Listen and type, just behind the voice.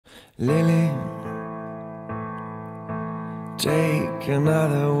Lili, take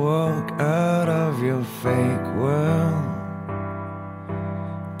another walk out of your fake world.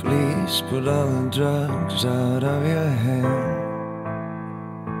 Please put all the drugs out of your head.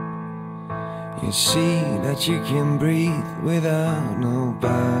 You see that you can breathe without no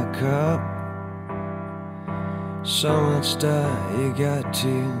backup. So much that you got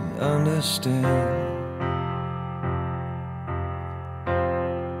to understand.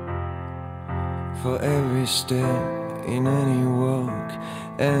 For every step in any walk,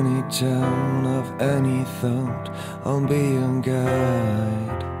 any turn of any thought, I'll be your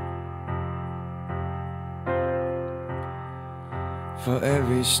guide. For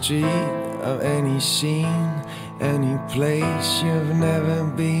every street of any scene, any place you've never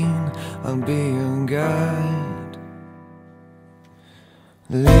been, I'll be your guide.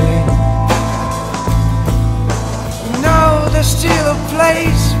 Lili, you know there's still a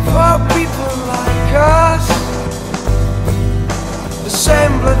place for people like us. The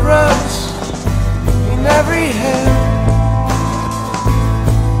same blood runs in every hand.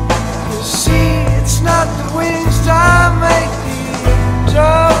 You see, it's not the wings that make the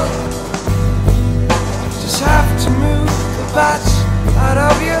angel. You just have to move the bats out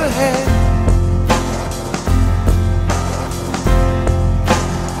of your head.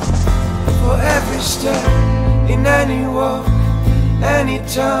 For every step in any walk, any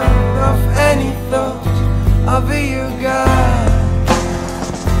turn of any thought, I'll be your guide.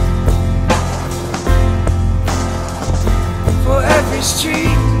 For every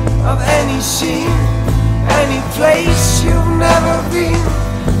street of any scene, any place you've never been,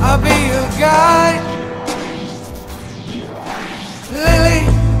 I'll be your guide. Lili,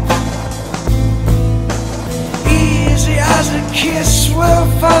 easy as a kiss, we'll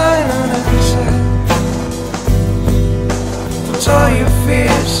find an answer. Put all your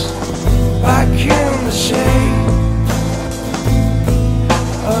fears back in the shade.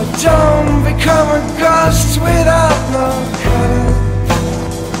 Oh, don't become a ghost without no color.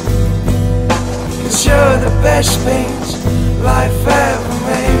 'Cause you're the best paint life ever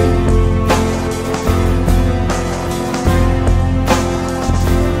made.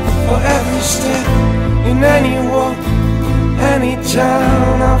 For every step in any walk, any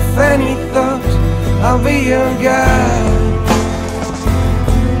turn of any thought, I'll be your guide.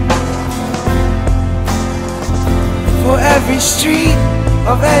 For every street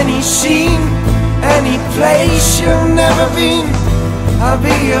of any scene, any place you've never been, I'll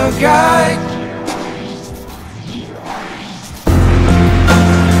be your guide.